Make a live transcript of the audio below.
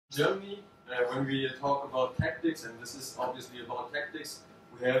Germany, when we talk about tactics, and this is obviously about tactics,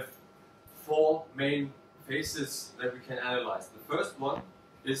 we have four main phases that we can analyze. The first one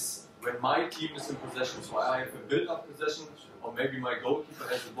is when my team is in possession, so I have a build-up possession, or maybe my goalkeeper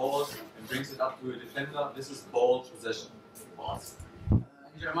has the ball and brings it up to a defender. This is ball possession.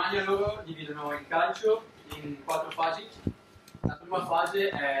 In Germania loro dividono il calcio in quattro fasi. La prima fase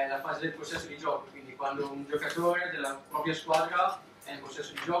è la fase del possesso di gioco, quindi quando un giocatore della propria squadra è in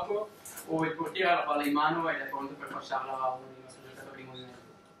possesso di gioco o il portiere ha la palla in mano ed è pronto per passarla a uno dei nostri giocatori in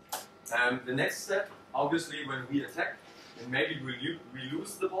movimento. The next step, obviously, when we attack, and maybe we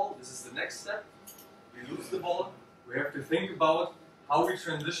lose the ball. This is the next step. We lose the ball. We have to think about how we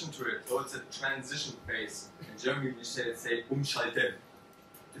transition to it. So it's a transition phase. In Germany, we say umschalten.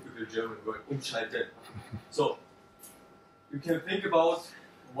 Typical German word, umschalten. So you can think about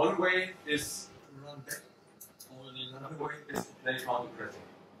one way is to run back, or another way is to play counter pressing.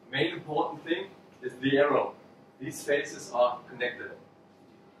 The main important thing is the arrow. These phases are connected.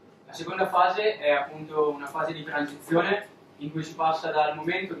 La seconda fase è appunto una fase di transizione in cui si passa dal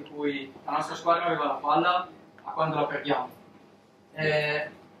momento in cui la nostra squadra aveva la palla a quando la perdiamo.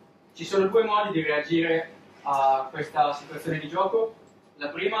 Ci sono due modi di reagire a questa situazione di gioco. La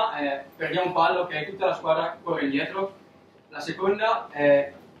prima è perdiamo palla, ok, tutta la squadra corre indietro. La seconda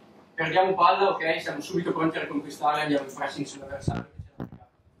è perdiamo palla, ok, siamo subito pronti a riconquistarla e andiamo in pressing sull'avversario.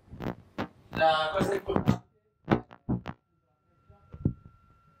 La cosa importante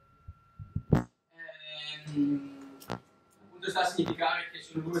appunto sta a significare che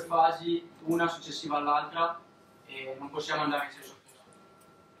sono due fasi, una successiva all'altra, e non possiamo andare in senso opposto.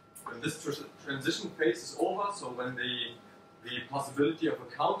 When this transition phase is over, so when the possibility of a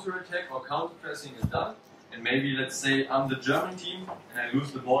counter-attack or counter-pressing is done, and maybe let's say I'm the German team and I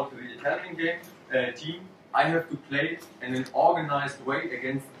lose the ball to the Italian team, I have to play in an organized way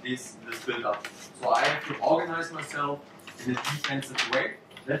against this build-up. So I have to organize myself in a defensive way.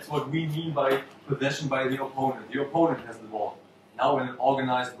 That's what we mean by possession by the opponent. The opponent has the ball. Now in an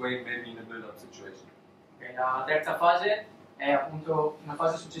organized way, maybe in a build-up situation. Okay, la terza fase è appunto una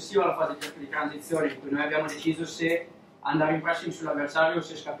fase successiva alla fase di transizione in cui noi abbiamo deciso se andare in pressing sull'avversario o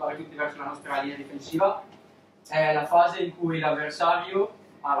se scappare tutti verso la nostra linea difensiva. È la fase in cui l'avversario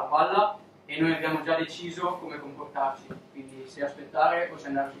ha la palla e noi abbiamo già deciso come comportarci, quindi se aspettare o se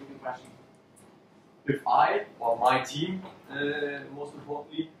andare subito in pressing. If I, or my team, most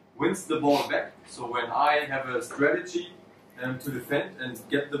importantly, wins the ball back, so when I have a strategy to defend and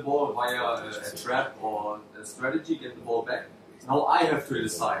get the ball via a trap or a strategy, get the ball back, now I have to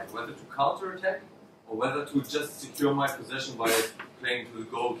decide whether to counter-attack or whether to just secure my possession by playing to the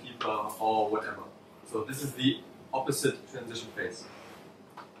goalkeeper or whatever. So this is the opposite transition phase.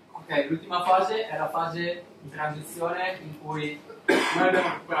 Ok, l'ultima fase è la fase di transizione in cui noi abbiamo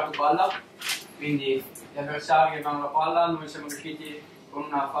recuperato palla, quindi gli avversari avevano la palla, noi siamo riusciti con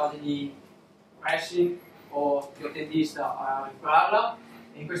una fase di pressing o di attendista a recuperarla,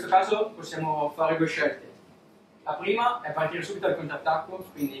 e in questo caso possiamo fare due scelte. La prima è partire subito al contrattacco,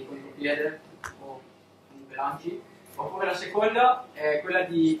 quindi con il piede o con i bilanci, oppure la seconda è quella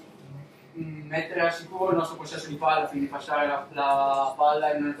di mettere al sicuro il nostro possesso di palla, quindi passare la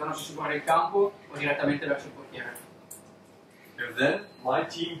palla in una zona sicura del campo o direttamente verso il portiere. If then my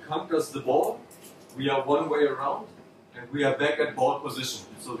team conquers the ball, we are one way around and we are back at ball position.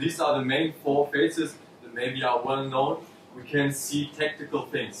 So these are the main four phases that maybe are well known. We can see tactical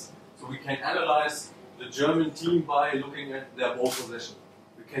things. So we can analyze the German team by looking at their ball position.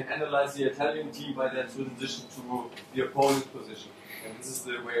 We can analyze the Italian team by their transition to the opponent's position. And this is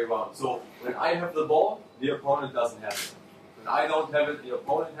the way around. So when I have the ball, the opponent doesn't have it. When I don't have it, the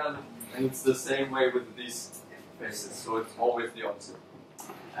opponent has it. And it's the same way with these phases. So it's always the opposite.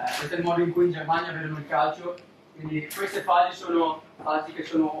 Questo è il modo in cui in Germania vedono il calcio, quindi queste fasi sono fasi che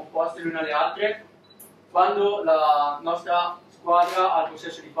sono opposte l'una alle altre. Quando la nostra squadra ha il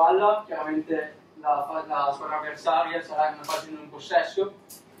possesso di palla, chiaramente la squadra avversaria sarà in una fase di non possesso,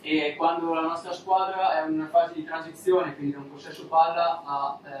 e quando la nostra squadra è in una fase di transizione, quindi da un possesso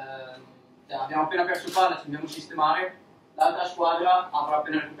palla abbiamo appena perso palla, ci dobbiamo sistemare, l'altra squadra avrà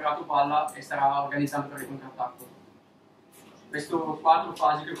appena recuperato palla e starà organizzando per il contrattacco. Queste quattro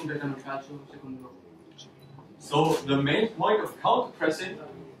fasi che completano il calcio secondo loro. So the main point of counter-pressing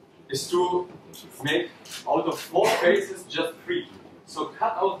is to make out of four phases just three. So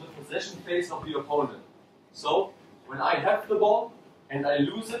cut out the possession phase of the opponent. So when I have the ball and I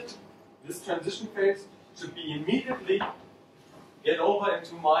lose it, this transition phase should be immediately get over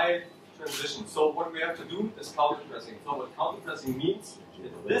into my transition. So what we have to do is counter-pressing. So what counter-pressing means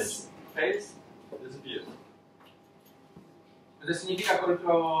is this phase disappears. Cosa significa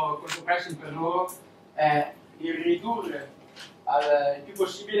contro pressing per loro? È il ridurre il più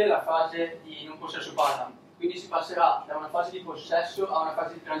possibile la fase di non possesso palla. Quindi si passerà da una fase di possesso a una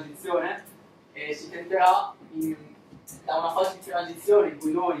fase di transizione e si tenterà da una fase di transizione in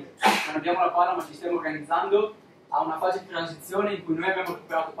cui noi non abbiamo la palla ma ci stiamo organizzando a una fase di transizione in cui noi abbiamo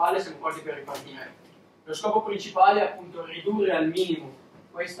recuperato palla e siamo pronti per ripartire. Lo scopo principale è appunto ridurre al minimo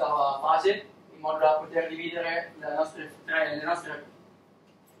questa fase in modo da poter dividere le nostre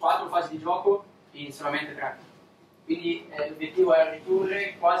 4 fasi di gioco in solamente 3. Quindi l'obiettivo è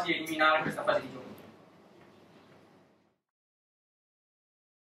ridurre, quasi eliminare questa fase di gioco.